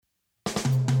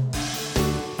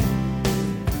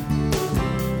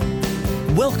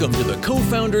Welcome to the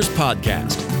Co-Founders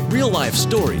Podcast. Real-life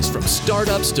stories from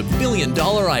startups to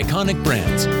billion-dollar iconic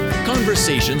brands.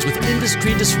 Conversations with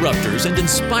industry disruptors and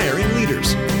inspiring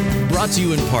leaders. Brought to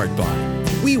you in part by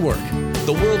WeWork,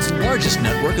 the world's largest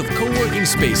network of co-working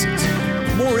spaces.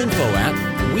 More info at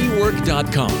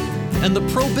WeWork.com. And the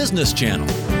Pro Business Channel,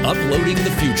 uploading the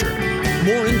future.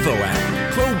 More info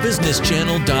at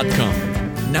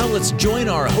ProBusinessChannel.com. Now let's join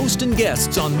our host and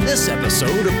guests on this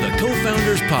episode of the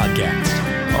Co-Founders Podcast.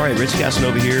 All right, Rich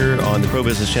Casanova here on the Pro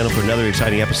Business Channel for another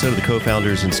exciting episode of the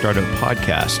Co-Founders and Startup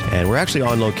Podcast. And we're actually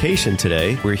on location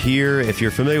today. We're here, if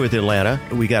you're familiar with Atlanta,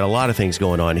 we got a lot of things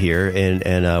going on here.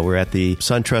 And we're at the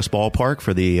SunTrust Ballpark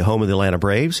for the home of the Atlanta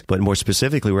Braves. But more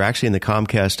specifically, we're actually in the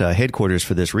Comcast headquarters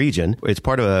for this region. It's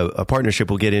part of a partnership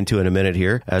we'll get into in a minute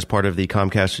here as part of the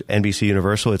Comcast NBC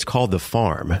Universal. It's called The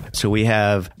Farm. So we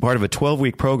have part of a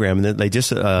 12-week program, and they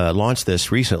just launched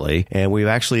this recently. And we've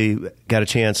actually got a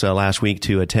chance last week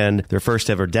to attend their first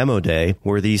ever demo day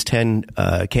where these 10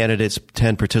 candidates,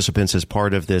 10 participants as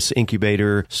part of this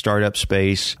incubator startup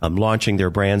space, launching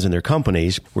their brands and their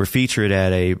companies, were featured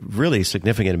at a really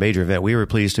significant major event. We were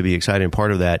pleased to be excited and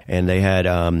part of that. And they had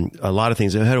a lot of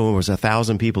things. They had almost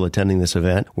 1,000 people attending this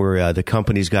event where the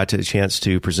companies got to the chance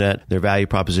to present their value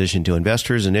proposition to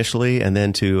investors initially and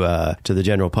then to the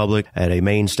general public at a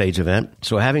main stage event.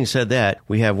 So having said that,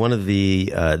 we have one of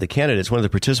the candidates, one of the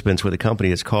participants with a company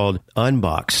that's called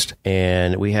Unboxed.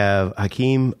 And we have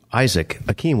Hakeem Isaac.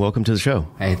 Hakeem, welcome to the show.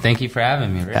 Hey, thank you for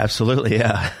having me, Rick. Absolutely,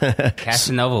 yeah.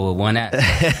 Casanova with one S.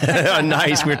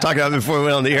 Nice. We were talking about it before we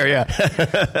went on the air,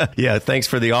 yeah. Yeah, thanks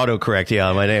for the autocorrect,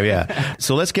 yeah, my name, yeah.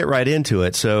 So let's get right into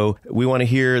it. So we want to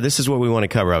hear, this is what we want to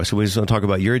cover. So we just want to talk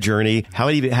about your journey, how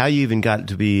you even got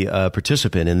to be a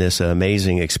participant in this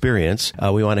amazing experience.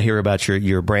 We want to hear about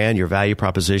your brand, your value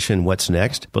proposition, what's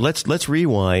next. But let's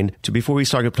rewind to before we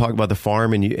start to talk about the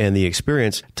farm and the experience.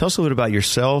 Tell us a little bit about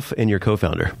yourself and your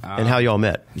co-founder and how y'all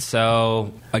met.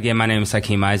 So, again, my name is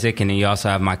Hakeem Isaac, and then you also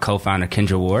have my co-founder,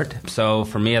 Kendra Ward. So,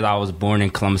 for me, I was born in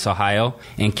Columbus, Ohio,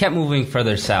 and kept moving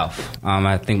further south.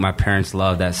 I think my parents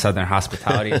loved that southern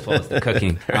hospitality as well as the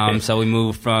cooking. So, we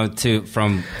moved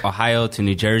from Ohio to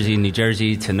New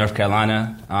Jersey to North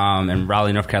Carolina, and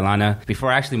Raleigh, North Carolina,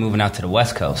 before actually moving out to the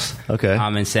West Coast. Okay.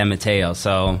 In San Mateo.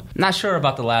 So, not sure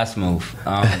about the last move,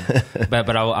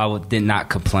 but I did not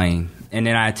complain. And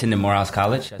then I attended Morehouse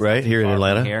College. Right, here in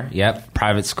Atlanta? Here, yep,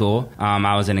 private school.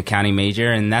 I was an accounting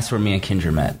major, and that's where me and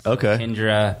Kendra met. Okay.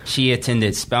 Kendra, she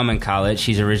attended Spelman College.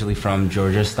 She's originally from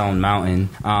Georgia, Stone Mountain.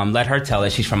 Let her tell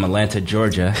it. She's from Atlanta,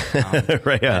 Georgia.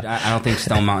 Right, yeah. I don't think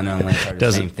Stone Mountain and Atlanta are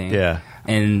the same thing. Yeah.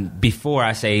 And before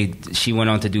I say she went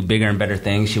on to do bigger and better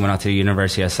things, she went out to the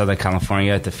University of Southern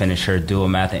California to finish her dual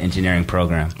math and engineering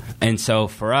program. And so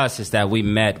for us, is that we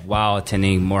met while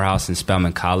attending Morehouse and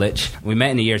Spelman College. We met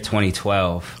in the year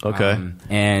 2012. Okay.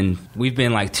 And we've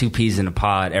been like two peas in a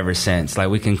pod ever since. Like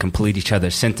we can complete each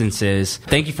other's sentences.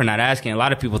 Thank you for not asking. A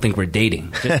lot of people think we're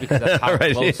dating just because of how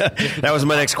right, close. Yeah. That was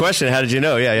my next question. How did you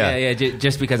know? Yeah.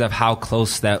 Just because of how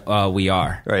close that we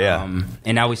are. Right. Yeah.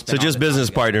 And now we spend so just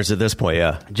business partners at this point.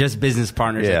 Yeah. Just business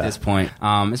partners at this point,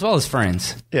 as well as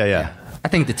friends. Yeah. I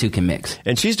think the two can mix.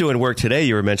 And she's doing work today,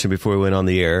 you were mentioned before we went on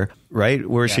the air, right?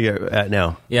 Where's she at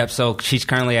now? Yep, so she's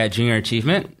currently at Junior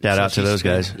Achievement. Shout out to those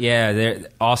guys. Yeah, they're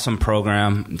awesome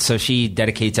program. So she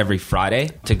dedicates every Friday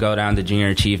to go down to Junior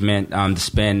Achievement to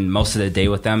spend most of the day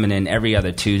with them. And then every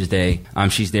other Tuesday,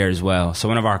 she's there as well. So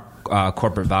one of our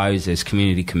corporate values is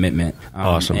community commitment.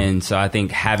 Awesome. And so I think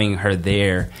having her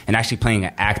there and actually playing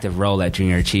an active role at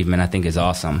Junior Achievement, I think is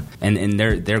awesome. And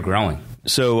they're growing.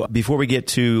 So before we get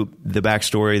to the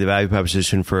backstory, the value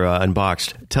proposition for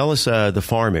Unboxed, tell us the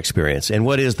farm experience. And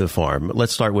what is the farm?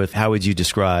 Let's start with how would you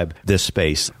describe this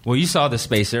space? Well, you saw the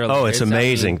space earlier. Oh, it's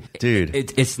amazing. Dude.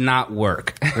 It's not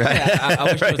work. Right.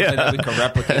 I wish that we could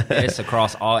replicate this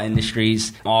across all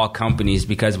industries, all companies,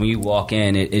 because when you walk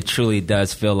in, it truly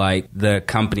does feel like the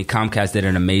company, Comcast, did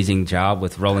an amazing job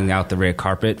with rolling out the red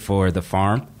carpet for the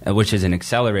farm, which is an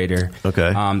accelerator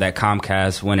that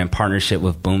Comcast went in partnership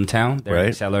with Boomtown. They're an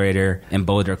accelerator in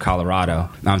Boulder, Colorado.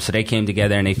 So they came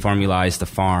together and they formalized the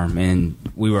farm, and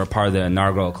we were a part of the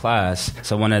inaugural class.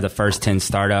 So one of the first 10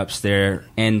 startups there.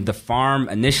 And the farm,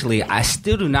 initially, I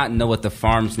still do not know what the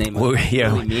farm's name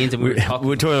really means. And we're talking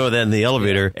about that in the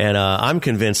elevator, and I'm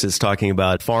convinced it's talking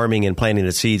about farming and planting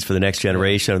the seeds for the next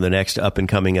generation or the next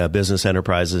up-and-coming business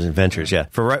enterprises and ventures. Yeah.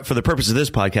 For the purpose of this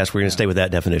podcast, we're going to stay with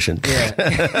that definition.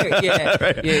 Yeah.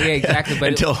 Yeah, exactly.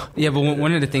 But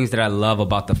one of the things that I love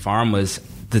about the farm was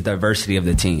the diversity of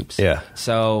the teams. Yeah.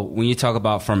 So when you talk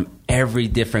about from every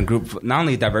different group, not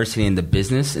only diversity in the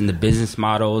business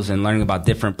models and learning about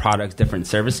different products, different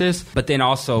services, but then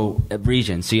also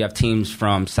region. So you have teams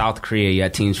from South Korea, you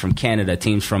have teams from Canada,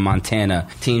 teams from Montana,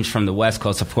 teams from the West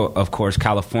Coast, of course,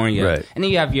 California. Right. And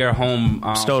then you have your home...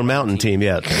 Stone Mountain team,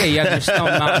 yeah. Yeah, you have your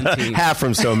Stone Mountain team. Half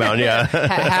from Stone Mountain, yeah.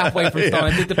 Halfway from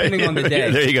Stone, depending on the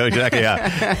day. There you go, exactly,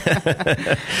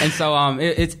 yeah. And so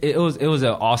it was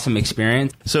an awesome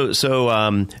experience. So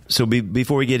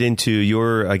before we get into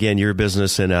your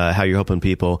business and how you're helping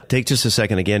people, take just a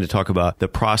second again to talk about the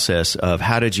process of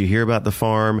how did you hear about the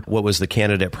farm? What was the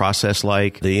candidate process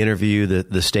like? The interview,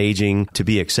 the staging to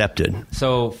be accepted?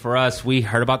 So for us, we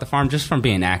heard about the farm just from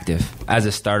being active. As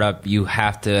a startup, you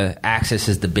have to, access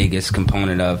is the biggest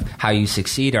component of how you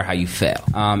succeed or how you fail.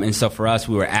 And so for us,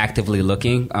 we were actively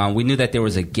looking. We knew that there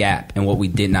was a gap in what we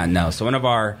did not know. So one of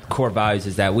our core values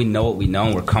is that we know what we know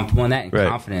and we're comfortable in that and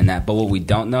confident in that. But what we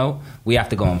don't know, we have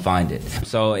to go and find it.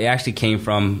 So it actually came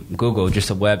from Google, just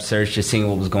a web search, just seeing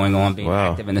what was going on, being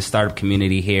active in the startup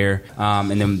community here.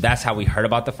 And then that's how we heard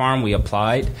about the farm. We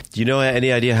applied. Do you know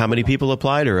any idea how many people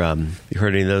applied, or you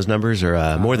heard any of those numbers,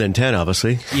 or more than 10,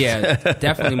 obviously? Yeah,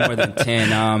 definitely more than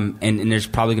 10. And there's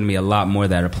probably going to be a lot more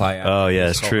that apply. Oh, yeah,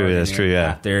 that's true. That's true,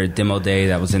 yeah. After demo day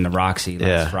that was in the Roxy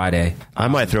last Friday. I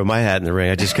might throw my hat in the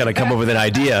ring. I just kind of come up with an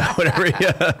idea.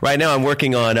 Whatever. Right now I'm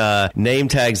working on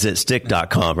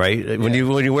nametagsthatstick.com, right? When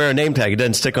you wear a name tag, it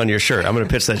doesn't stick on your shirt. I'm going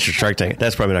to pitch that to Shark Tank.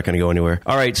 That's probably not going to go anywhere.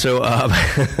 All right, so... well,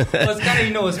 it's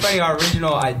kind of, it's funny, our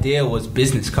original idea was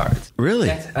business cards. Really?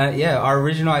 Our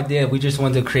original idea, we just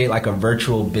wanted to create like a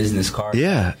virtual business card.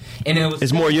 Yeah. And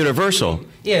it's more universal.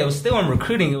 Yeah, it was still in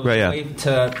recruiting. It was a way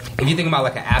to, if you think about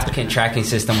like an applicant tracking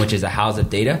system, which is a house of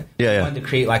data, we wanted to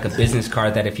create like a business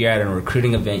card that if you're at a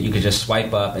recruiting event, you could just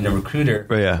swipe up and the recruiter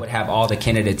would have all the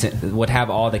candidates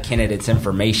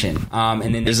information.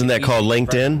 And then isn't that called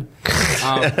LinkedIn?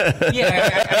 I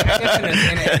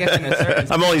guess in a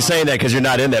certain I'm only saying that because you're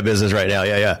not in that business right now.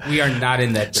 Yeah. We are not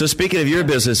in that business. So speaking of your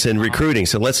business in recruiting,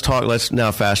 so let's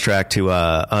now fast track to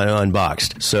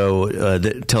Unboxed. So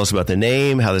tell us about the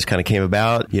name, how this kind of came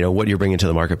about, what you're bringing to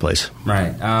the marketplace.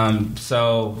 Right.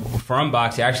 So for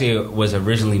Unboxed, it actually was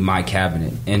originally My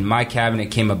Cabinet. And My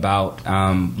Cabinet came about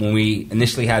when we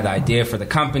initially had the idea for the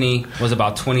company. It was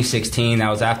about 2016. That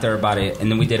was after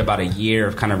and then we did about a year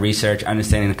of kind of research,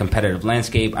 understanding the competitive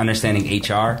landscape, understanding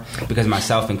HR, because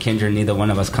myself and Kendra, neither one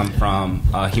of us come from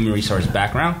a human resource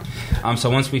background. So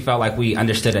once we felt like we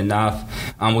understood enough,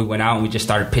 we went out and we just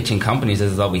started pitching companies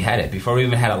as though we had it before we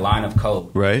even had a line of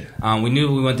code. Right. We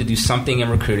knew we wanted to do something in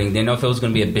recruiting. Didn't know if it was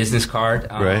going to be a business card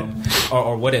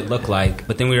or what it looked like.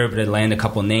 But then we were able to land a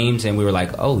couple names and we were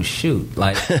like, oh, shoot.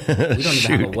 Like, we don't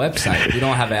even have a website. We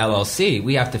don't have an LLC.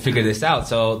 We have to figure this out.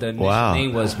 So the initial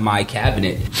name was My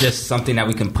Cabinet. Just something that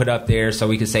we can put up there so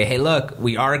we can say, hey, look,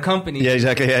 we are a company. Yeah,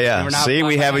 exactly. Yeah. See,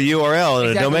 we have a URL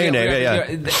and a domain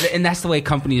name. And that's the way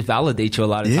companies validate you a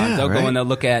lot of times. They'll go and they'll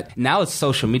look at, now it's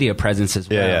social media presence as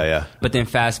well. Yeah. But then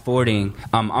fast forwarding,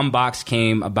 Unboxed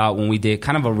came about when we did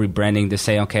kind of a rebranding to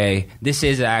say, okay, this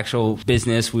is an actual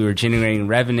business. We were generating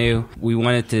revenue. We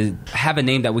wanted to have a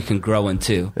name that we can grow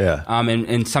into. Yeah.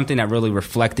 And something that really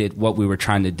reflected what we were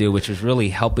trying to do, which was really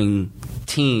helping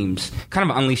teams kind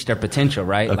of unleash their potential,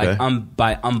 right? Okay. Like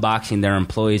by unboxing their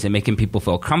employees and making people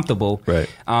feel comfortable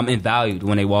and valued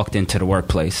when they walked into the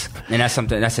workplace. And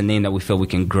that's a name that we feel we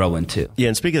can grow into. Yeah,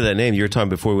 and speaking of that name, you were talking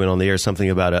before we went on the air something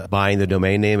about buying the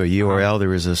domain name or URL. There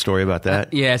was a story about that.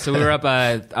 So we were up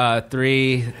at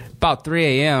 3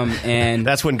 a.m. and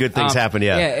that's when good things happen.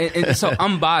 And so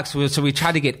Unboxed, so we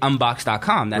tried to get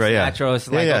unbox.com. That's natural. It's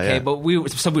like, but we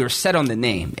were set on the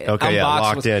name. Okay,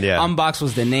 locked in. Unboxed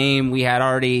was the name. We had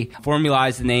already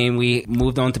formalized the name. We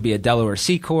moved on to be a Delaware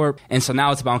C Corp. And so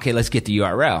now it's about, okay, let's get the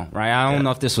URL, right? I don't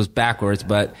know if this was backwards,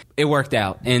 but it worked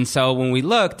out. And so when we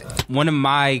looked, one of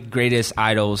my greatest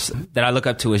idols that I look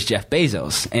up to is Jeff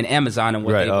Bezos and Amazon and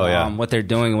what they're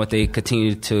doing and what they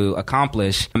continue to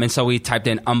accomplish. And so we typed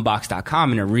in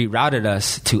unbox.com and it rerouted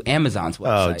us to Amazon's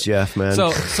website. Oh, Jeff, man.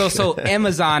 So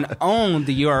Amazon owned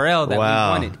the URL that we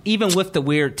wanted, even with the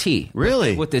weird T.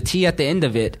 Really? With the T at the end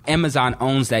of it, Amazon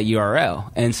owns that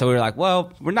URL. And so we were like,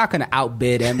 well, we're not going to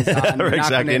outbid Amazon.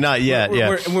 Exactly, not yet.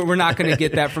 We're not going to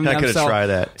get that from them. Not going to try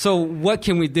that. So what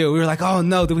can we do? We were like, oh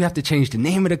no, do we have to change the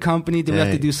name of the company? Do we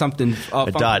have to do something?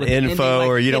 .info,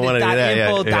 or you don't want to do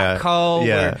that. .co,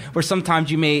 where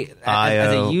sometimes you may,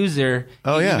 as a user,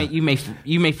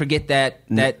 you may forget that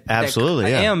absolutely, I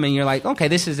yeah. am, and you're like, okay,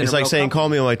 this is. It's like saying, company. call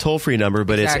me on my toll-free number,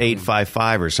 but Exactly. it's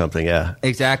 855 or something. Yeah,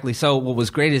 exactly. So what was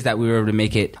great is that we were able to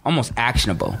make it almost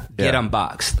actionable. Get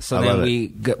Unboxed. So then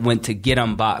we went to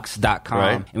getunboxed.com,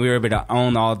 right. and we were able to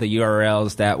own all the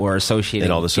URLs that were associated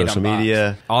and all the with social Get media.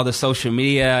 Unboxed. All the social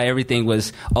media, everything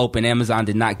was open. Amazon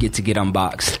did not get to Get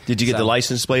Unboxed. Did you get the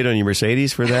license plate on your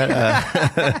Mercedes for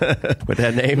that? With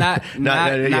that name?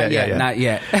 Not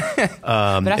yet.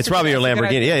 It's probably your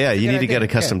Lamborghini. Yeah. You need to get a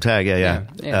custom tag. Yeah.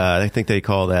 I think they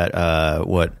call that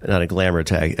not a glamour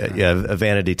tag. A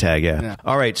vanity tag. Yeah.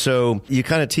 All right. So you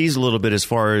kind of tease a little bit as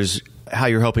far as how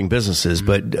you're helping businesses,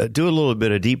 but do a little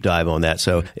bit of deep dive on that.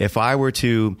 So if I were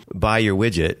to buy your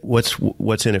widget,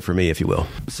 what's in it for me, if you will?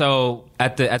 So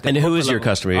at the and who is your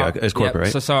level, customer as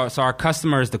corporate, right? So our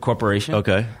customer is the corporation.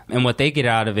 Okay. And what they get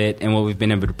out of it, and what we've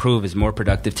been able to prove, is more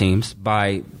productive teams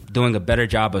by doing a better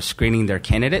job of screening their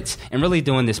candidates and really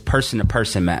doing this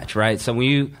person-to-person match, right? So when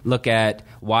you look at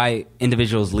why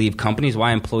individuals leave companies,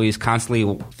 why employees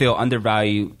constantly feel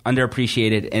undervalued,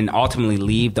 underappreciated, and ultimately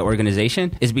leave the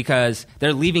organization, is because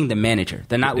they're leaving the manager.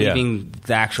 They're not leaving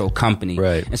the actual company.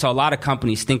 Right. And so a lot of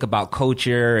companies think about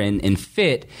culture and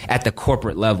fit at the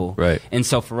corporate level. Right. And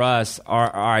so for us,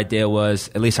 our idea was,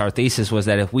 at least our thesis was,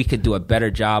 that if we could do a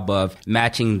better job of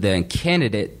matching the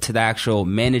candidate to the actual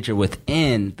manager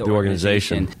within the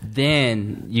organization,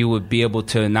 then you would be able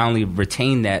to not only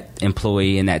retain that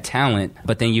employee and that talent,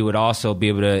 but then you would also be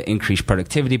able to increase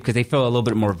productivity because they feel a little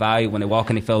bit more value when they walk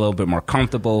in. They feel a little bit more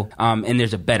comfortable, and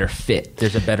there's a better fit.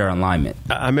 There's a better alignment.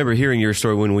 I remember hearing your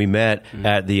story when we met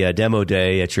at the demo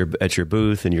day at your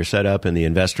booth and your setup and the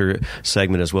investor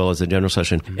segment as well as the general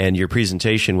session, and your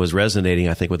presentation was resonating,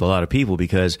 I think, with a lot of people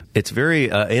because it's a very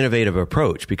innovative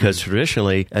approach. Because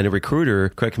traditionally, and a recruiter,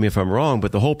 correct me if I'm wrong,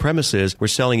 but the whole premise is we're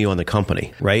selling you on the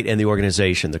company, right, and the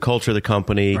organization, the culture of the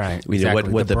company, right.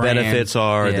 Exactly. what the benefits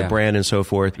are, the brand, and so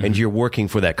forth, and you're working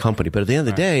for that company. But at the end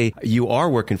of the day, you are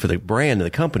working for the brand and the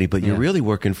company, but you're really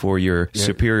working for your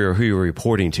superior who you're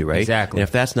reporting to, right? Exactly. And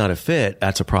if that's not a fit,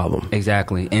 that's a problem.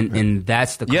 Exactly. And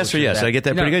that's the yes or yes. I get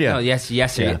that pretty good. Yeah. No, yes or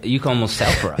yes. You can almost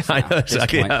sell for us. I know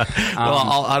exactly. Yeah.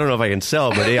 Well, I don't know if I can sell,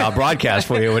 but I'll broadcast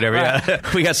for you or whatever. Right.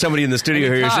 Yeah. We got somebody in the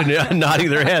studio here who's nodding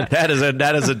their head. That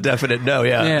is a definite no.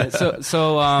 Yeah.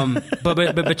 Yeah.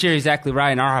 But you're exactly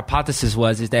right. And our hypothesis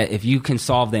is that if you can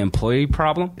solve the employee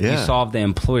problem, you solve the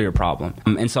employer problem.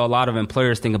 And so a lot of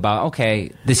employers think about,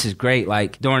 okay, this is great.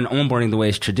 Like during onboarding, the way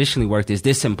it's traditionally worked is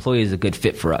this employee is a good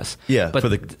fit for us. Yeah. But for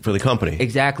the company.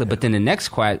 Exactly. But then the next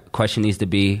question needs to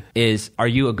be is, are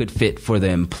you a good fit for the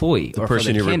employee, the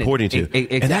person you're reporting to?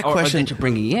 Exactly. And that question, or that you're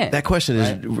bringing in. That question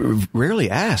is rarely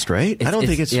asked, right? I don't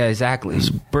think it's exactly. It's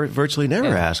virtually never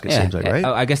asked. It seems like, right?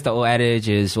 I guess the old adage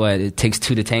is it takes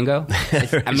two to tango.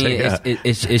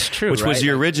 It's true. Which was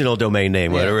your original domain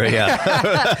name, whatever. Yeah.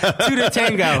 Two to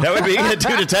tango. That would be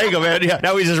two to tango, man. Yeah.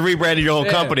 Now we just rebranded your whole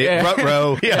company. Front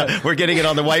row. Yeah. We're getting it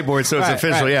on the whiteboard, so it's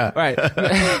official. Right.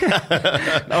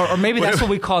 Or maybe that's what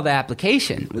we call the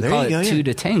application. We call it two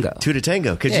to tango. Two to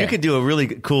tango, because you could do a really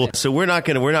cool. So we're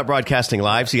not broadcasting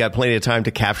live, so you got plenty of time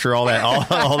to capture all that.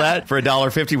 All that for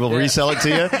 $1.50. We'll resell it to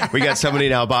you. We got somebody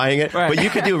now buying it, but you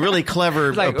could do a really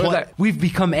clever. We've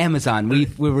become Amazon. We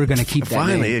were going to keep that.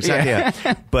 Finally, name. exactly.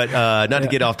 Yeah. But not to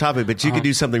get off topic, but you could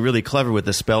do something really clever with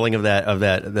the spelling of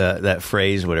that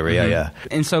phrase, whatever. Yeah.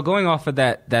 And so going off of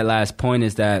that last point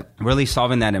is that really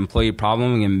solving that employee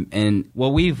problem, and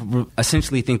what we've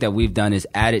essentially think that we've done is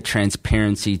added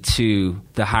transparency to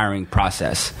the hiring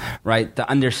process, right? To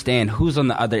understand who's on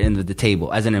the other end of the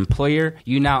table. As an employer,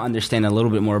 you now understand a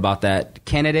little bit more about that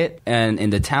candidate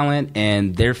and the talent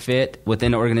and their fit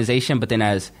within the organization. But then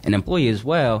as an employee as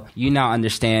well, you now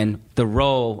understand the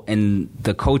role and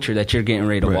the culture that you're getting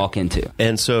ready to walk into.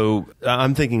 And so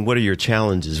I'm thinking, what are your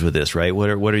challenges with this, right? What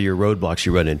are your roadblocks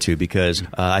you run into? Because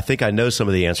I think I know some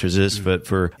of the answers to this,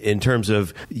 but in terms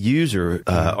of user,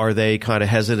 are they kind of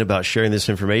hesitant about sharing this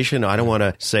information? I don't want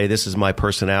to say this is my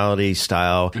personality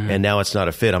style and now it's not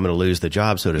a fit. I'm going to lose the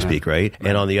job, so to speak, right?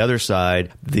 And on the other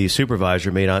side, the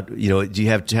supervisor may not, do you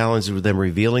have challenges with them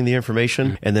revealing the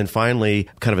information? And then finally,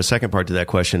 kind of a second part to that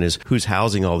question is who's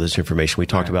housing all this information? We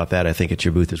talked about that, I think, at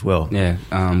your booth as well. Yeah,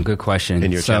 good question.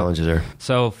 And your challenges there.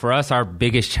 So for us, our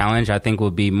biggest challenge, I think,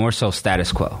 will be more so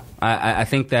status quo. I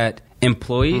think that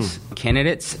employees,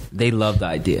 candidates, they love the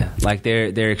idea. Like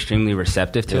they're extremely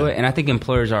receptive to it, and I think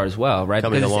employers are as well, right?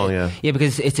 Coming along,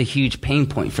 because it's a huge pain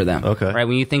point for them. Okay, right.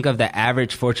 When you think of the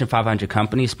average Fortune 500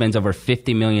 company spends over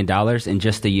 $50 million in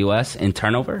just the U.S. in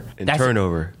turnover. In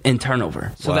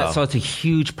turnover. So wow. so it's a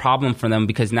huge problem for them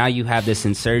because now you have this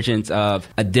insurgence of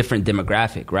a different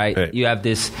demographic, right? You have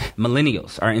this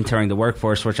millennials are entering the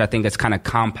workforce, which I think has kind of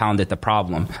compounded the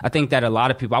problem. I think that a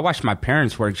lot of people, I watched my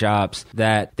parents work jobs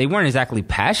that they weren't exactly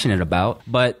passionate about,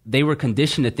 but they were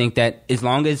conditioned to think that as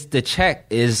long as the check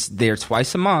is there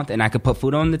twice a month and I could put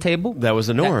food on the table, that was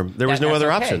the norm. There was no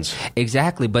other options.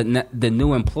 Exactly, but the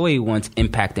new employee wants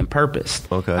impact and purpose.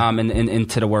 Okay,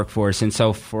 into the workforce, and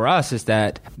so for us is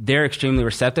that they're extremely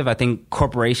receptive. I think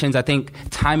corporations, I think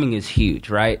timing is huge,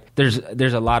 right? There's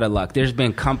a lot of luck. There's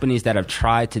been companies that have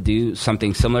tried to do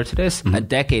something similar to this a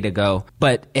decade ago,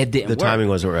 but it didn't work. The timing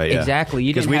wasn't right. Yeah. Exactly,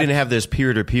 because we didn't have this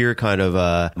peer-to-peer kind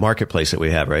of marketplace that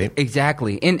we have, right?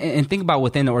 Exactly, and think about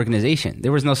within the organization,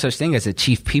 there was no such thing as a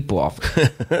chief people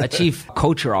officer, a chief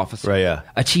culture officer, right? Yeah,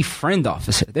 a chief friend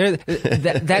officer.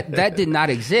 That did not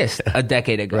exist a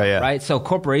decade ago, right? Yeah. Right? So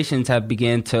corporations have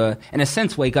begun to, in a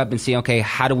sense, wake up and see, okay,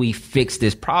 how do we fix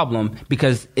this problem?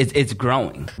 Because it's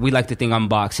growing. We like to think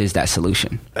Unbox is that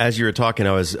solution. As you were talking,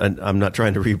 I'm not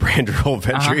trying to rebrand your whole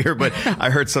venture here, but I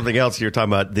heard something else. You're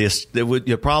talking about this.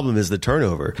 The problem is the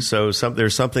turnover. So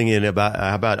there's something in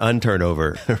about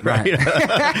unturnover, right?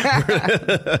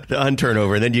 The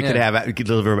unturnover, and then you could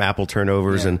deliver them Apple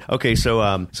turnovers. And okay,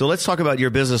 so let's talk about your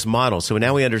business model. So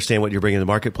now we understand what you're bringing to the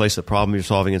marketplace, the problem you're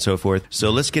solving, and so forth.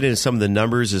 So let's get into some of the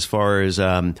numbers as far as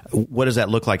what does that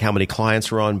look like? How many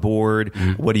clients are on board?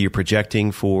 What are you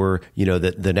projecting for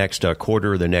the next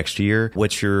quarter or the next year?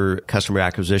 What's your customer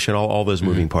acquisition? All those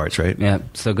moving parts, right? Yeah.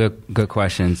 So good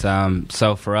questions.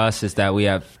 So for us is that we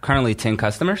have currently 10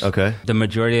 customers. Okay. The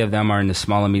majority of them are in the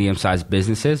small and medium sized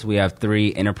businesses. We have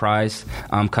 3 enterprise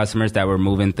customers that we're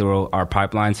moving through our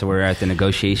pipeline. So we're at the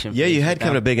negotiation. Yeah, you had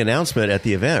kind of a big announcement at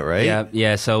the event, right?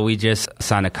 Yeah. So we just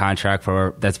signed a contract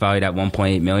that's valued at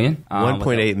 $1.8 million.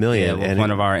 $1.8 million. With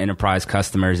one of our enterprise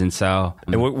customers, and so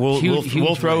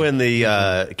we'll throw in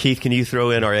the Keith. Can you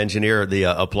throw in our engineer the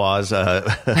applause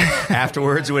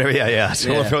afterwards? Whatever. Yeah.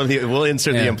 So we'll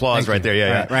insert the applause right there.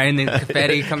 Yeah. Right, and the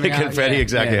confetti coming out. Confetti,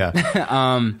 exactly.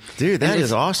 Yeah. Dude, that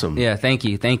is awesome. Yeah. Thank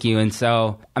you. And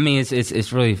so, I mean,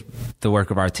 it's really the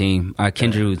work of our team.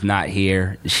 Kendra, who's not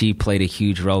here, she played a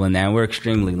huge role in that. We're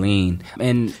extremely lean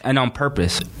and on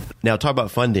purpose. Now, talk about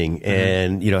funding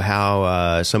and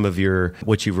how some of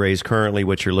what you've raised currently,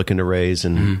 what you're looking to raise,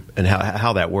 and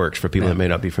how that works for people that may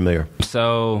not be familiar.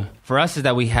 So for us is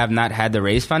that we have not had to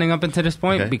raise funding up until this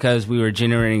point because we were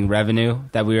generating revenue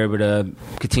that we were able to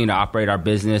continue to operate our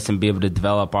business and be able to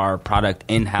develop our product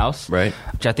in-house, right?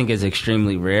 Which I think is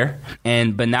extremely rare.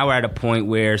 But now we're at a point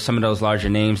where some of those larger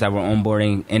names that we're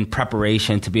onboarding in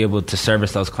preparation to be able to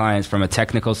service those clients from a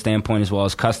technical standpoint as well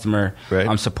as customer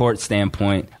support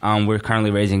standpoint, we're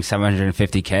currently raising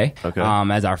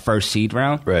 $750K as our first seed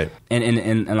round. Right.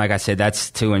 And like I said,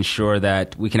 that's to ensure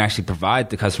that we can actually provide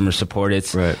the customer support.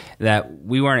 It's that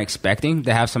we weren't expecting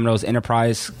to have some of those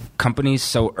enterprise companies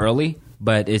so early.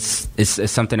 But it's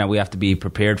something that we have to be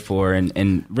prepared for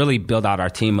and really build out our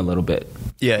team a little bit.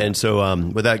 Yeah, and so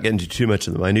without getting into too much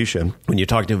of the minutia, when you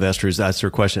talk to investors, that's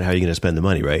their question, how are you going to spend the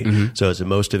money, right? So is it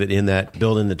most of it in that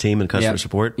building the team and customer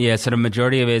support? Yeah, so the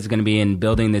majority of it is going to be in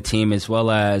building the team as well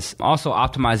as also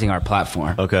optimizing our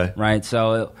platform. Okay. Right,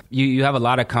 so you have a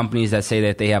lot of companies that say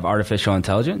that they have artificial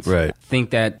intelligence. Right.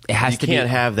 Think that it has to be... You can't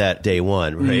have that day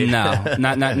one, right?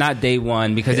 No, not day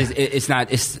one because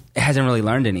it hasn't really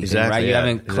learned anything, right? You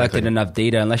haven't collected enough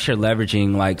data unless you're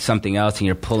leveraging like something else and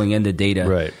you're pulling in the data.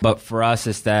 Right. But for us,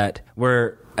 it's that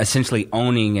we're essentially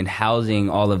owning and housing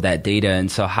all of that data.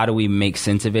 And so how do we make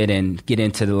sense of it and get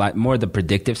into the more the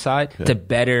predictive side to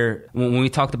better, when we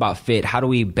talked about fit, how do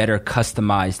we better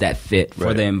customize that fit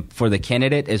for them, for the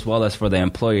candidate as well as for the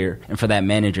employer and for that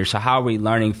manager? So how are we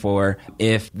learning for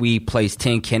if we place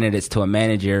 10 candidates to a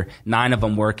manager, 9 of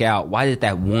them work out, why did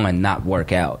that one not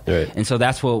work out? Right. And so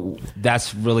that's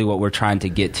really what we're trying to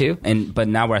get to. But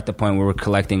now we're at the point where we're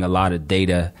collecting a lot of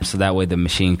data so that way the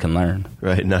machine can learn.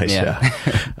 Right. Nice. Yeah.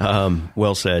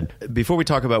 Well said. Before we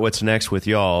talk about what's next with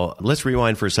y'all, let's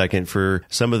rewind for a second for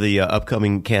some of the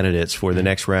upcoming candidates for the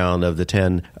next round of the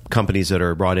 10 companies that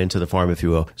are brought into the farm, if you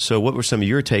will. So what were some of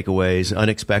your takeaways,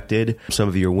 unexpected, some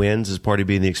of your wins as part of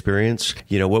being the experience?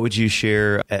 What would you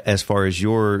share as far as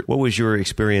what was your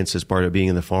experience as part of being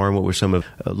in the farm? What were some of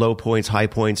low points, high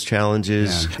points,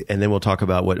 challenges? Yeah. And then we'll talk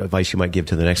about what advice you might give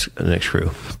to the next crew.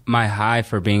 My high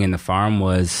for being in the farm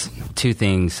was 2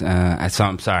 things.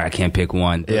 I'm sorry, I can't pick one.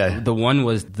 on. The one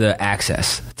was the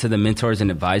access to the mentors and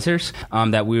advisors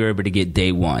that we were able to get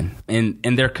day one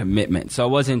and their commitment. So it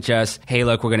wasn't just, hey,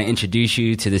 look, we're going to introduce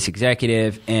you to this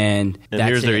executive and that's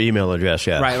here's their email address.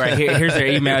 Yeah. Right. Here's their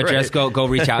email address. Right. Go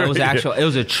reach out. It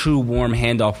was a true warm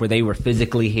handoff where they were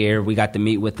physically here. We got to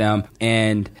meet with them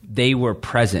and they were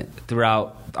present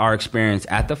throughout our experience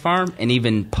at the farm, and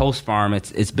even post farm,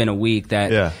 it's been a week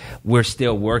that we're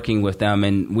still working with them,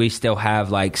 and we still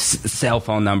have like cell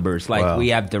phone numbers, like we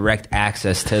have direct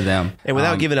access to them. And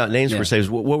without giving out names per se,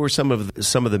 what were some of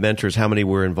the mentors? How many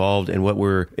were involved, and what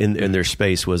were in their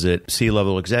space? Was it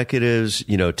C-level executives,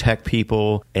 tech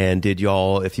people, and did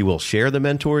y'all, if you will, share the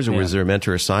mentors, or was there a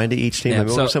mentor assigned to each team? I mean,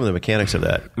 what were some of the mechanics of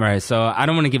that? Right. So I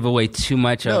don't want to give away too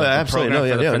much of the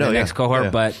program for the next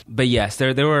cohort, but yes,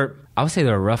 there were. I would say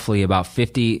there were roughly about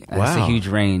 50. That's a huge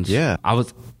range. Yeah.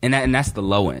 And that's the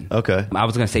low end. Okay. I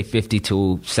was going to say 50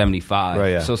 to 75. Right,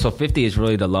 yeah. So 50 is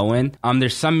really the low end.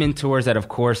 There's some mentors that, of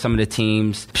course, some of the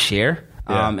teams share.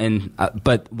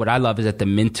 But what I love is that the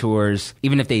mentors,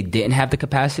 even if they didn't have the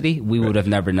capacity, we would have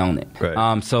never known it.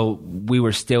 Right. So we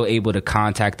were still able to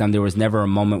contact them. There was never a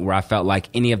moment where I felt like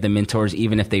any of the mentors,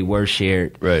 even if they were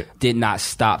shared, did not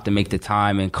stop to make the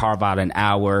time and carve out an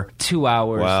hour, 2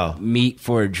 hours, meet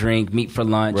for a drink, meet for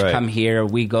lunch, come here.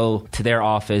 We go to their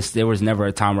office. There was never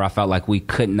a time where I felt like we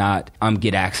could not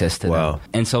get access to them.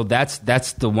 And so that's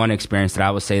the one experience that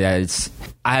I would say that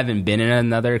I haven't been in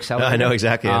another accelerator. I know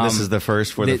exactly. And this is the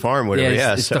first for the farm,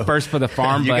 whatever. It's the first for the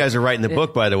farm. You guys are writing the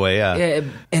book, by the way.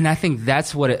 And I think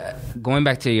that's what going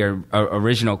back to your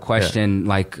original question,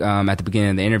 like at the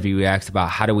beginning of the interview, we asked about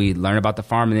how do we learn about the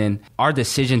farm, and then our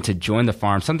decision to join the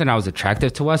farm. Something that was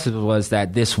attractive to us was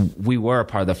that we were a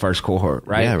part of the first cohort,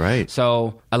 right? Yeah, right.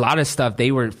 So a lot of stuff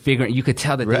they were figuring. You could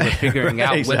tell that they were figuring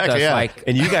out with us, like,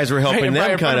 and you guys were helping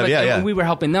them, kind of, And we were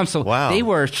helping them. So they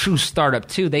were a true startup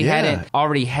too. They hadn't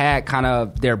already had kind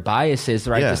of their biases,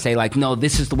 right, to say like, no,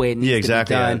 this is the way it needs to be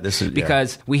done.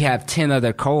 Because we have 10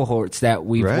 other cohorts that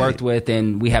we've worked with,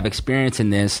 and we have experience in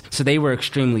this. So they were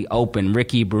extremely open.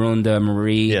 Ricky, Barunda,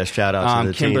 Marie, shout out to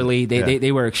the Kimberly. team.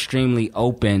 They were extremely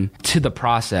open to the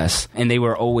process, and they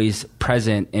were always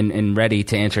present and ready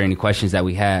to answer any questions that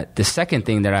we had. The second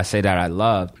thing that I say that I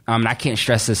loved, and I can't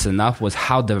stress this enough, was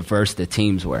how diverse the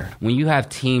teams were. When you have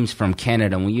teams from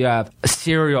Canada, when you have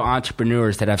serial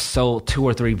entrepreneurs that have sold 2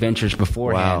 or 3 ventures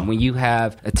beforehand, when you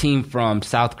have a team from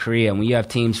South Korea, when you have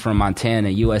teams from Montana,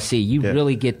 USC, you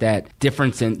really get that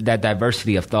difference in that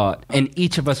diversity of thought. And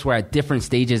each of us were at different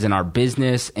stages in our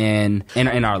business and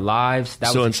in our lives.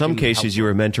 So in some cases, you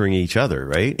were mentoring each other,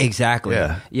 right? Exactly.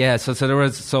 Yeah. So there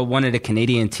was one of the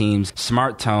Canadian teams,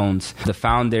 Smart Tones, the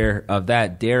founder of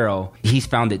that, Daryl, he's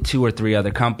founded 2 or 3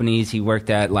 other companies. He worked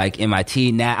at like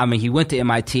MIT. He went to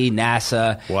MIT,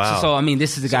 NASA. Wow. So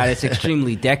this is a guy that's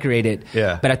extremely decorated.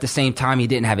 But at the same time, he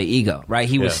didn't have an ego, right?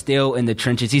 He was still in the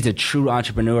trenches. He's a true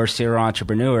entrepreneur, serial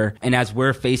entrepreneur. And as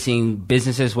we're facing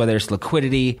businesses, whether it's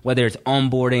liquidity, whether it's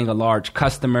onboarding a large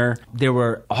customer, there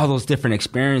were all those different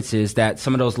experiences that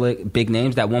some of those big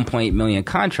names, that 1.8 million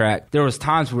contract, there was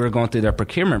times we were going through their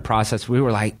procurement process. We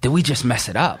were like, did we just mess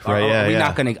it up? Are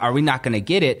we not going to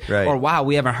get it? Right. Or wow,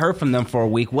 we haven't heard from them for a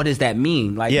week. What does that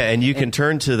mean? Like, and you can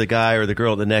turn to the guy or the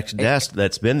girl at the next desk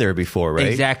that's been there before, right?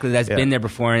 Exactly. That's been there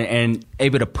before and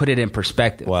able to put it in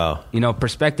perspective. Wow.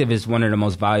 Perspective is one of the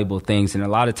most valuable things. And a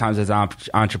lot of times as an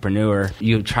entrepreneur,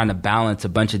 you're trying to balance a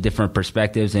bunch of different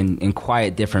perspectives and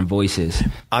quiet different voices.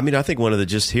 I think one of the,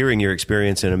 just hearing your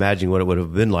experience and imagining what it would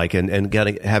have been like and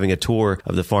having a tour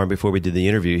of the farm before we did the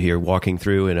interview here, walking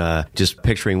through and just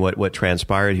picturing what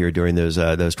transpired here during those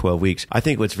 12 weeks. I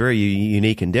think what's very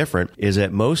unique and different is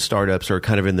that most startups are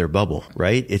kind of in their bubble,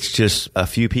 right? It's just a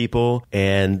few people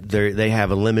and they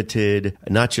have a limited,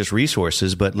 not just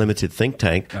resources, but limited think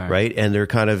tank, right? And they're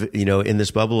kind of, in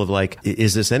this bubble of like,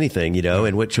 is this anything,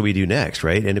 and what should we do next,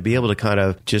 right? And to be able to kind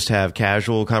of just have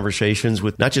casual conversations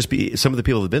with not just some of the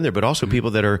people that have been there, but also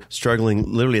people that are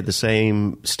struggling literally at the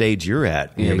same stage you're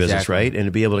at in your business, right? And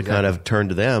to be able to kind of turn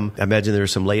to them. I imagine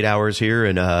there's some late hours here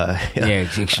and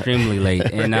it's extremely late.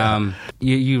 And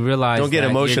you realize don't get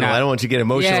emotional. I don't want you to get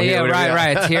emotional. Yeah,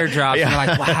 right. Teardrops. And you're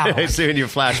like, wow. Soon you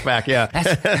flashback.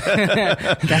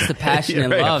 That's the passion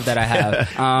and love that I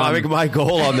have. My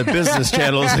goal on the business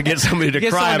channel is to get somebody to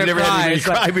cry. I've never had anybody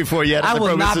cry before yet. I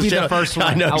will not be the first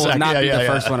one. I will not be the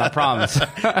first one, I promise.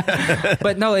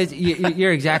 But no,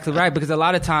 you're exactly right, because a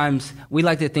lot of times we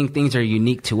like to think things are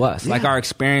unique to us. Like our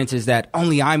experience is that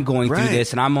only I'm going through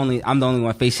this and I'm the only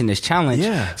one facing this challenge.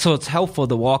 So it's helpful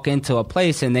to walk into a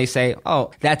place and they say,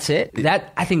 oh, that's it?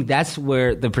 I think that's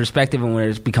where the perspective and where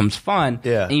it becomes fun.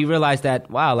 And you realize that,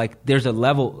 wow, like there's a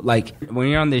level, like when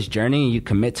you're on this journey and you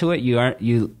commit to it,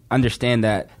 you understand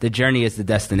that the journey is the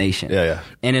destination. Yeah.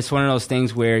 And it's one of those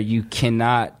things where you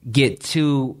cannot get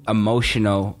too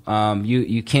emotional.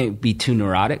 You can't be too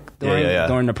neurotic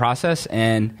during the process,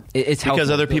 and it's because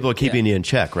helpful. other people are keeping you in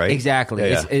check, right? Exactly.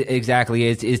 Yeah. Exactly.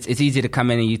 It's easy to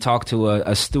come in and you talk to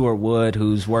a Stuart Wood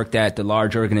who's worked at the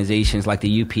large organizations like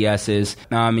the UPSs,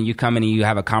 and you come in and you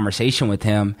have a conversation with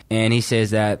him, and he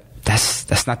says that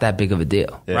that's not that big of a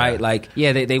deal, right? Like,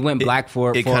 they went black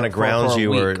for it kind of grounds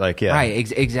you, or like,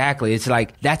 right? Exactly. It's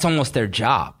like that's almost their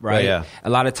job, right? Yeah. A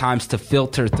lot of times to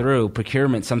filter through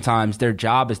procurement, sometimes their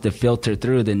job is to filter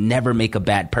through to never make a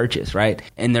bad purchase, right?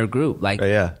 In their group, like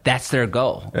that's their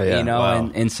goal, you know.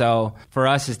 Wow. And so for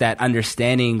us, is that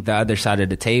understanding the other side of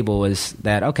the table is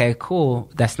that okay, cool?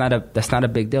 That's not a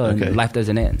big deal, and life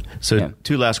doesn't end. So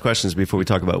 2 last questions before we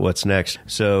talk about what's next.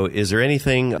 So is there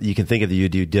anything you can think of that you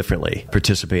do differently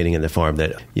participating in the farm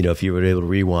that, you know, if you were able to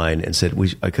rewind and said,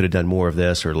 I could have done more of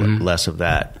this or less of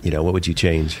that, you know, what would you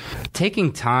change?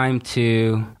 Taking time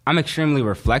I'm extremely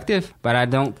reflective, but I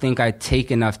don't think I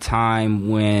take enough time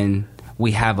when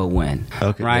we have a win,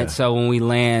 right? So when we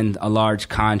land a large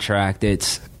contract,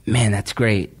 it's, man, that's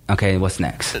great. Okay, what's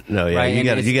next? No, right? you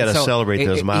got to celebrate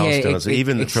those milestones,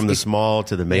 even from the small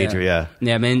to the major. Yeah,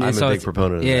 man. I'm a big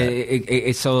proponent of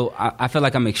that. So I feel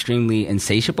like I'm extremely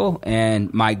insatiable,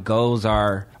 and my goals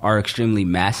are extremely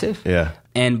massive. Yeah.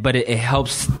 But it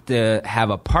helps to have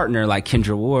a partner like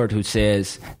Kendra Ward who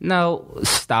says, no,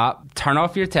 stop, turn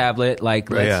off your tablet. Like,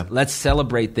 let's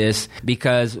celebrate this,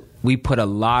 because we put a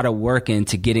lot of work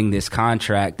into getting this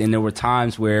contract. And there were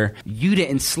times where you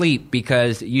didn't sleep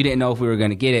because you didn't know if we were going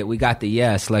to get it. We got the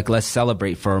yes. Like, let's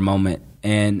celebrate for a moment.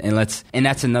 And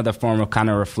that's another form of kind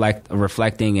of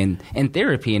reflecting and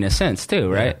therapy in a sense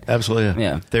too, right? Yeah, absolutely.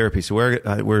 Yeah. Therapy. So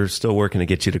we're still working to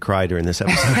get you to cry during this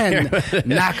episode.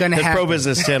 Not going to happen. Pro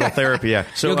Business Channel therapy. Yeah.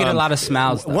 So you'll get a lot of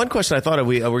smiles. Though. One question I thought of,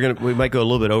 we might go a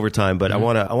little bit over time, but I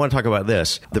want to talk about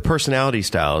this: the personality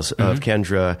styles of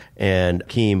Kendra and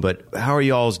Keem. But how are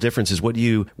y'all's differences?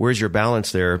 Where's your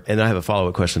balance there? And I have a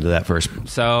follow-up question to that first.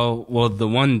 So, the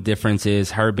one difference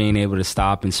is her being able to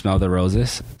stop and smell the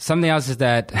roses. Something else is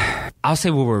that I'll say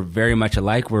we're very much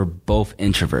alike. We're both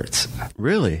introverts.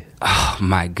 Really? Oh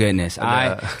my goodness!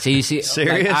 So you see,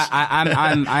 serious? Like,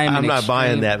 I'm not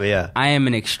buying that, but yeah, I am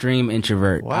an extreme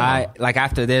introvert. Wow. Like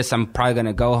after this, I'm probably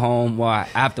gonna go home. Well, I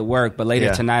have to work, but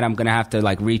later tonight, I'm gonna have to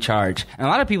like recharge. And a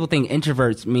lot of people think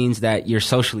introverts means that you're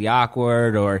socially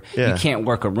awkward or you can't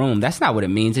work a room. That's not what it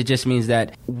means. It just means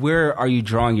that where are you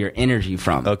drawing your energy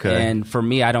from? Okay. And for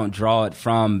me, I don't draw it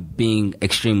from being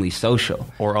extremely social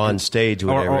or on stage,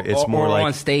 whatever. It's more like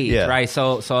on stage, right?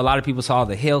 So a lot of people saw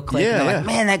the Hill clip. and they're like,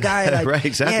 man, that guy. Like, right,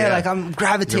 exactly. Yeah, like I'm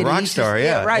gravitating. The rock star,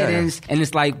 right. Yeah. And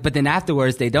it's like, but then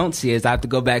afterwards, they don't see is I have to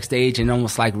go backstage and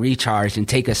almost like recharge and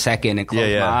take a second and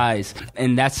close my eyes.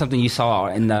 And that's something you saw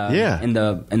in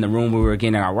the room we were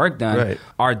getting our work done. Right.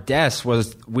 Our desk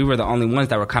we were the only ones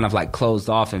that were kind of like closed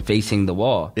off and facing the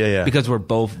wall. Because we're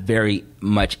both very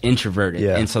much introverted,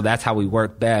 and so that's how we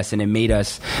work best. And it made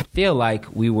us feel like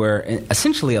we were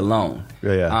essentially alone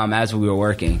as we were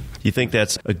working. You think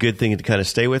that's a good thing to kind of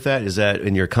stay with that? Is that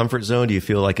in your comfort zone? Do you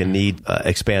feel like a need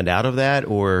expand out of that,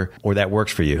 or that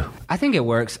works for you? I think it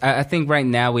works. I think right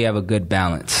now we have a good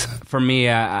balance. For me,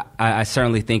 I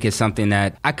certainly think it's something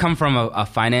that I come from a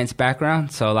finance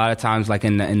background. So a lot of times, like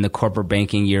in the corporate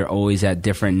banking, you're always at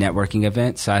different networking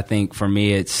events. So I think for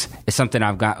me, it's something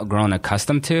I've grown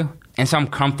accustomed to. And so I'm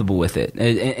comfortable with it.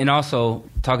 And also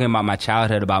talking about my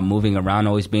childhood, about moving around,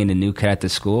 always being the new kid at the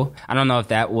school. I don't know if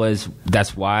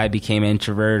that's why I became an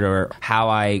introvert or how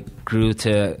I grew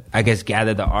to, I guess,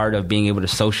 gather the art of being able to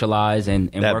socialize and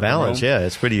that work balance. Yeah,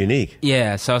 it's pretty unique.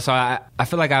 Yeah, so I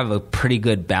feel like I have a pretty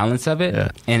good balance of it. Yeah.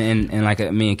 And like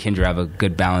me and Kendra have a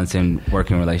good balance in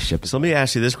working relationships. So let me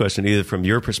ask you this question, either from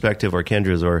your perspective or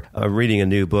Kendra's, or I'm reading a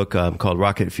new book called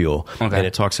Rocket Fuel. And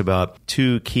it talks about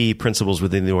 2 key principles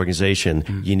within the organization.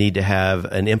 Mm-hmm. You need to have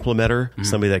an implementer,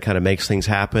 somebody that kind of makes things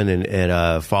happen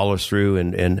and follows through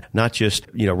and not just,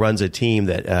 runs a team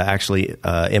that actually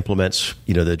implements,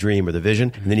 the dream or the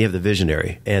vision. And then you have the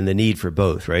visionary and the need for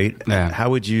both, right? Yeah.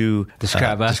 How would you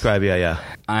describe us? Yeah.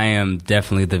 I am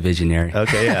definitely the visionary.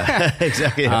 Okay, yeah.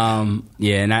 Exactly.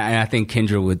 And I think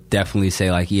Kendra would definitely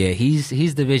say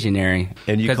he's the visionary.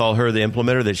 And you call her the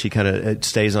implementer, that she kind of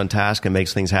stays on task and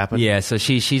makes things happen? Yeah, so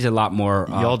she's a lot more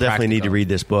y'all definitely practical. Need to read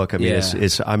this book. I mean,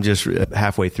 I'm just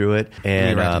halfway through it, and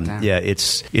And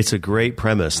it's a great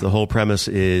premise. The whole premise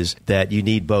is that you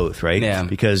need both, right? Yeah.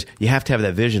 Because you have to have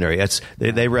that visionary.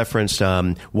 They referenced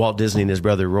Walt Disney and his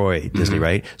brother Roy Disney,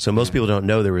 right? So most people don't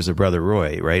know there was a brother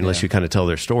Roy, right? Unless you kind of tell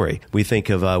their story. We think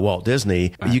of Walt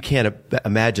Disney. Right. You can't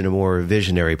imagine a more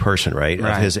visionary person, right?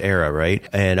 Of his era, right?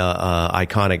 And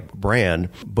iconic brand.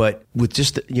 But with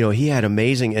just, he had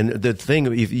amazing, and the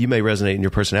thing, you may resonate in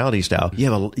your personality style,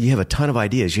 you have a ton of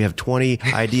ideas. You have 20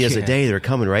 ideas a day that are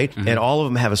coming, right? And all of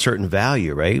them have a certain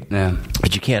value, right? Yeah.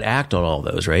 But you can't act on all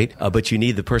those, right? But you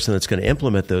need the person that's going to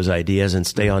implement those ideas and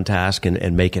stay on task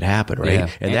and make it happen, right? Yeah.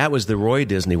 And that was the Roy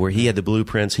Disney, where he had the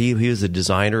blueprints. He was the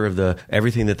designer of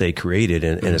everything that they created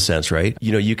in a sense, right?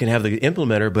 You can have the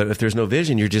implementer, but if there's no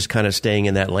vision, you're just kind of staying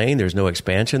in that lane. There's no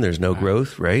expansion. There's no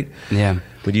growth, right? Yeah.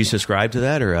 Would you subscribe to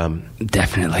that, or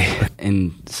Definitely.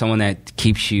 And someone that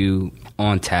keeps you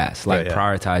on task, like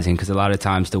prioritizing, because a lot of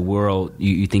times the world,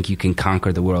 you think you can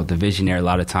conquer the world. The visionary, a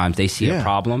lot of times they see a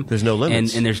problem. There's no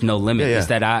limits, and there's no limit. It's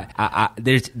that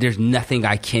there's nothing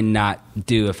I cannot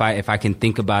do. If I can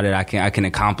think about it, I can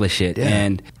accomplish it. Yeah.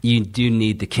 And you do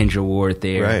need the Kendra Ward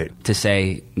there to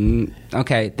say,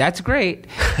 okay, that's great.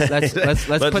 Let's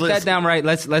put that down right.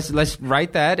 Let's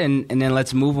write that, and then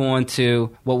let's move on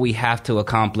to what we have to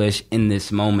accomplish in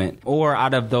this moment. Or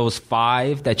out of those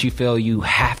 5 that you feel you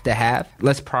have to have,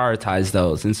 let's prioritize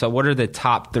those. And so what are the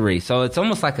top 3? So it's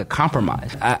almost like a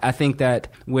compromise. I think that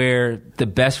where the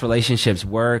best relationships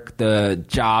work, the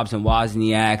Jobs and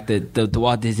Wozniak, the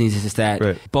Walt Disney's, is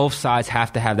that both sides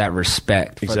have to have that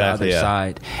respect for the other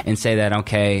side and say that,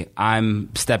 okay,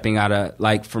 I'm stepping out of,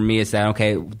 like, for me, it's that,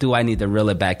 okay, do I need to reel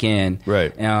it back in?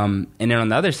 Right. And then on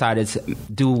the other side, it's,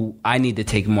 do I need to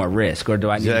take more risk, or do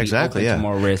I need to be open to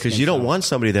more risk? Because you don't want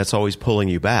somebody that's always pulling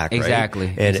you back, exactly,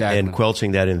 right? And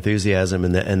quelching that enthusiasm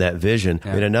and that vision.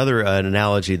 Yeah. And another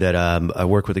analogy that I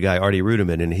work with a guy, Artie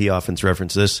Ruderman, and he often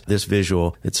references this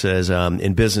visual. It says,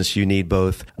 in business, you need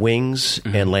both wings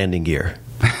and landing gear.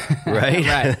 Right?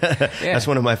 That's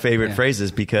one of my favorite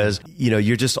phrases, because,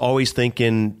 you're just always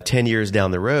thinking 10 years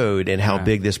down the road and how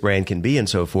big this brand can be and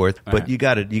so forth. But you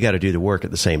got to do the work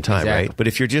at the same time, right? But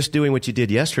if you're just doing what you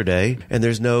did yesterday and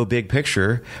there's no big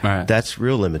picture, that's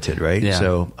real limited, right? Yeah.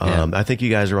 So I think you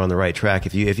guys are on the right track.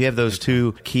 If you have those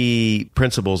 2 key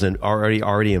principles and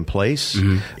already in place,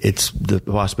 it's the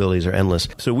possibilities are endless.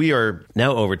 So we are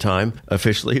now over time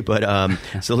officially, but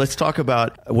so let's talk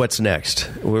about what's next.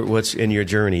 What's in your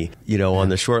journey, on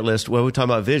the short list. Well, we're talking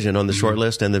about vision on the short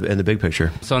list and the big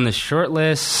picture. So on the short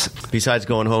list, besides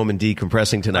going home and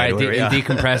decompressing tonight,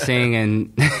 decompressing,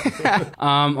 and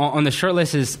on the short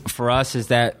list is for us is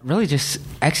that really just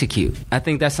execute. I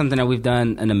think that's something that we've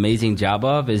done an amazing job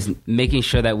of, is making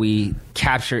sure that we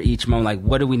capture each moment. Like,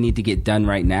 what do we need to get done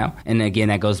right now? And again,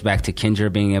 that goes back to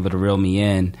Kendra being able to reel me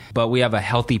in. But we have a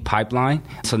healthy pipeline.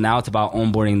 So now it's about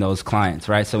onboarding those clients,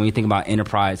 right? So when you think about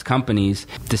enterprise companies,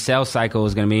 the sales cycle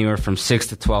is going to be anywhere from 6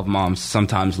 to 12 months,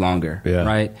 sometimes longer,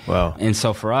 right? Wow. And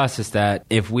so for us, it's that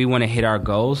if we want to hit our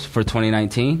goals for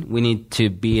 2019, we need to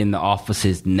be in the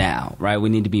offices now, right? We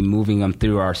need to be moving them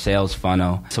through our sales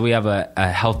funnel. So we have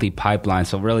a healthy pipeline.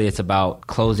 So really it's about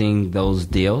closing those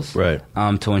deals to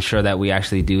ensure that we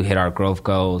actually do hit our growth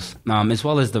goals, as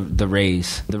well as the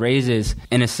raise. The raise is,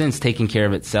 in a sense, taking care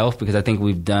of itself, because I think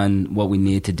we've done what we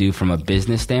need to do from a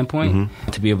business standpoint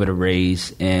to be able to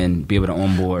raise and be able to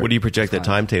onboard. What do you project the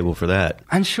timetable for that?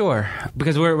 Unsure,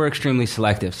 because we're extremely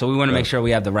selective. So we want to make sure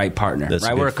we have the right partner,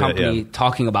 right? We're a company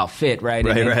talking about fit, right?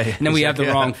 And then we have the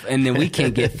wrong, and then we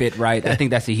can't get fit right. I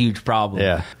think that's a huge problem.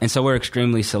 Yeah. And so we're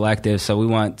extremely selective. So we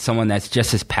want someone that's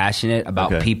just as passionate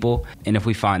about people. And if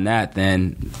we find that,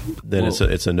 then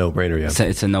it's a no-brainer. Yeah.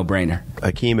 It's a no-brainer.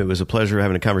 Hakeem, it was a pleasure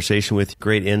having a conversation with you.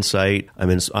 Great insight.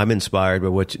 I'm inspired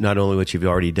by not only what you've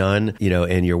already done,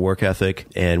 and your work ethic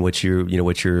and what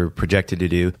you're projected to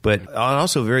do, but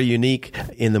also very unique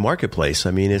in the marketplace.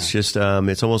 I mean, it's just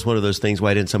it's almost one of those things.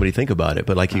 Why didn't somebody think about it?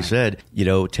 But like you said,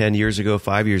 10 years ago,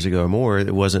 5 years ago or more,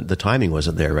 the timing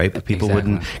wasn't there, right? But people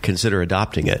wouldn't consider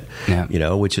adopting it.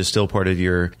 Which is still part of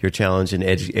your challenge in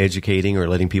educating or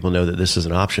letting people know that this is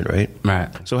an option, right? Right.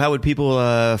 So how would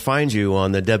people find you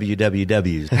on the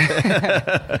WWWs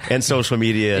and social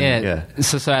media?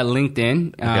 So at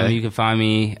LinkedIn, you can find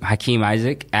me Hakeem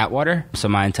Isaac Atwater. So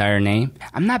my entire name.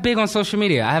 I'm not big on social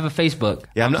media. I have a Facebook.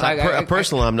 Yeah, I'm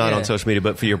not on social media,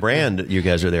 but for your brand, you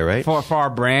guys are there, right? For our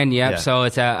brand, yep. Yeah. So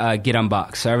it's Get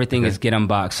Unboxed. So everything is Get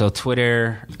Unboxed. So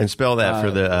Twitter. And spell that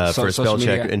for a spell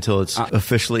check until it's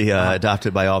officially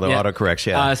adopted by all the autocorrects.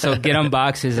 Yeah. So Get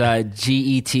Unboxed is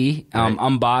GET.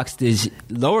 Unboxed is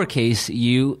lowercase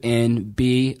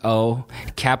UNBO,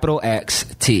 capital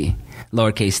XT,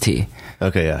 lowercase t.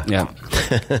 Okay, yeah. Yeah.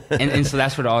 and so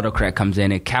that's where the autocorrect comes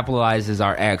in. It capitalizes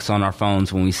our X on our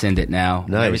phones when we send it now.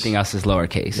 Nice. Everything else is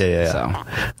lowercase. Yeah. So.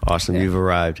 Awesome. You've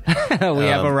arrived. We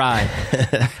have arrived.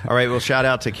 All right. Well, shout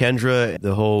out to Kendra,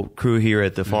 the whole crew here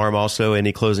at the farm. Also,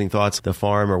 any closing thoughts at the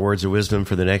farm or words of wisdom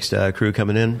for the next crew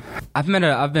coming in?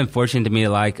 I've been fortunate to meet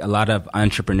like a lot of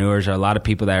entrepreneurs or a lot of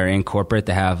people that are in corporate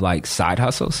that have like side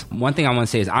hustles. One thing I want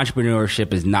to say is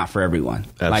entrepreneurship is not for everyone.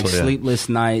 Absolutely, like sleepless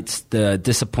nights, the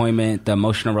disappointment, the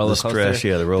emotional roller coaster. The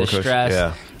stress, the roller coaster. Stress.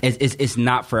 Yeah. It's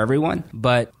not for everyone,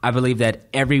 but I believe that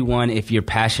everyone, if you're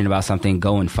passionate about something,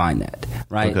 go and find that,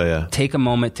 right? Okay, yeah. Take a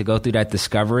moment to go through that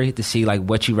discovery to see like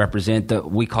what you represent.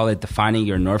 We call it defining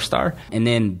your North Star, and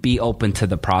then be open to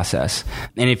the process.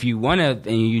 And if you want to,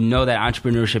 and you know that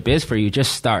entrepreneurship is for you,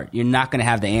 just start. You're not going to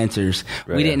have the answers.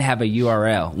 Right. We didn't have a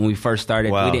URL when we first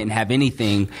started. Wow. We didn't have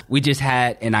anything. We just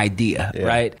had an idea,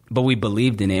 right? But we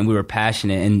believed in it and we were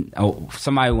passionate. And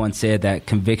somebody once said that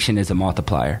conviction is a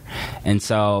multiplier. And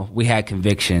so we had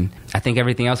conviction. I think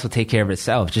everything else will take care of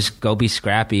itself. Just go be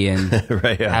scrappy and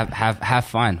right, have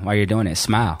fun while you're doing it.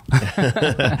 Smile.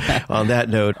 On that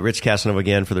note, Rich Casanova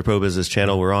again for the Pro Business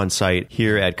Channel. We're on site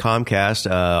here at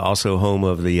Comcast, also home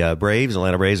of the Braves,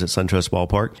 Atlanta Braves at SunTrust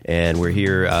Ballpark. And we're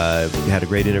here. We had a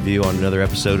great interview on another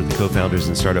episode of the Co-Founders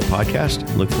in Startup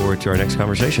Podcast. Look forward to our next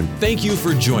conversation. Thank you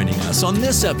for joining us on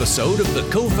this episode of the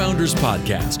Co-Founders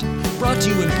Podcast, brought to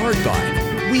you in part by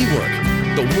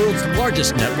WeWork, the world's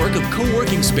largest network of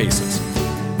co-working spaces.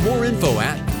 More info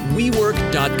at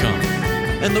WeWork.com.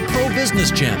 And the Pro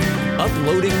Business Channel,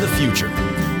 uploading the future.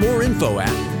 More info at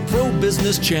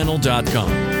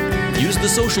ProBusinessChannel.com. Use the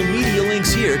social media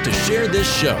links here to share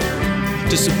this show.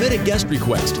 To submit a guest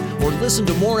request or listen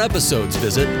to more episodes,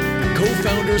 visit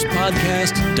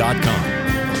CoFoundersPodcast.com.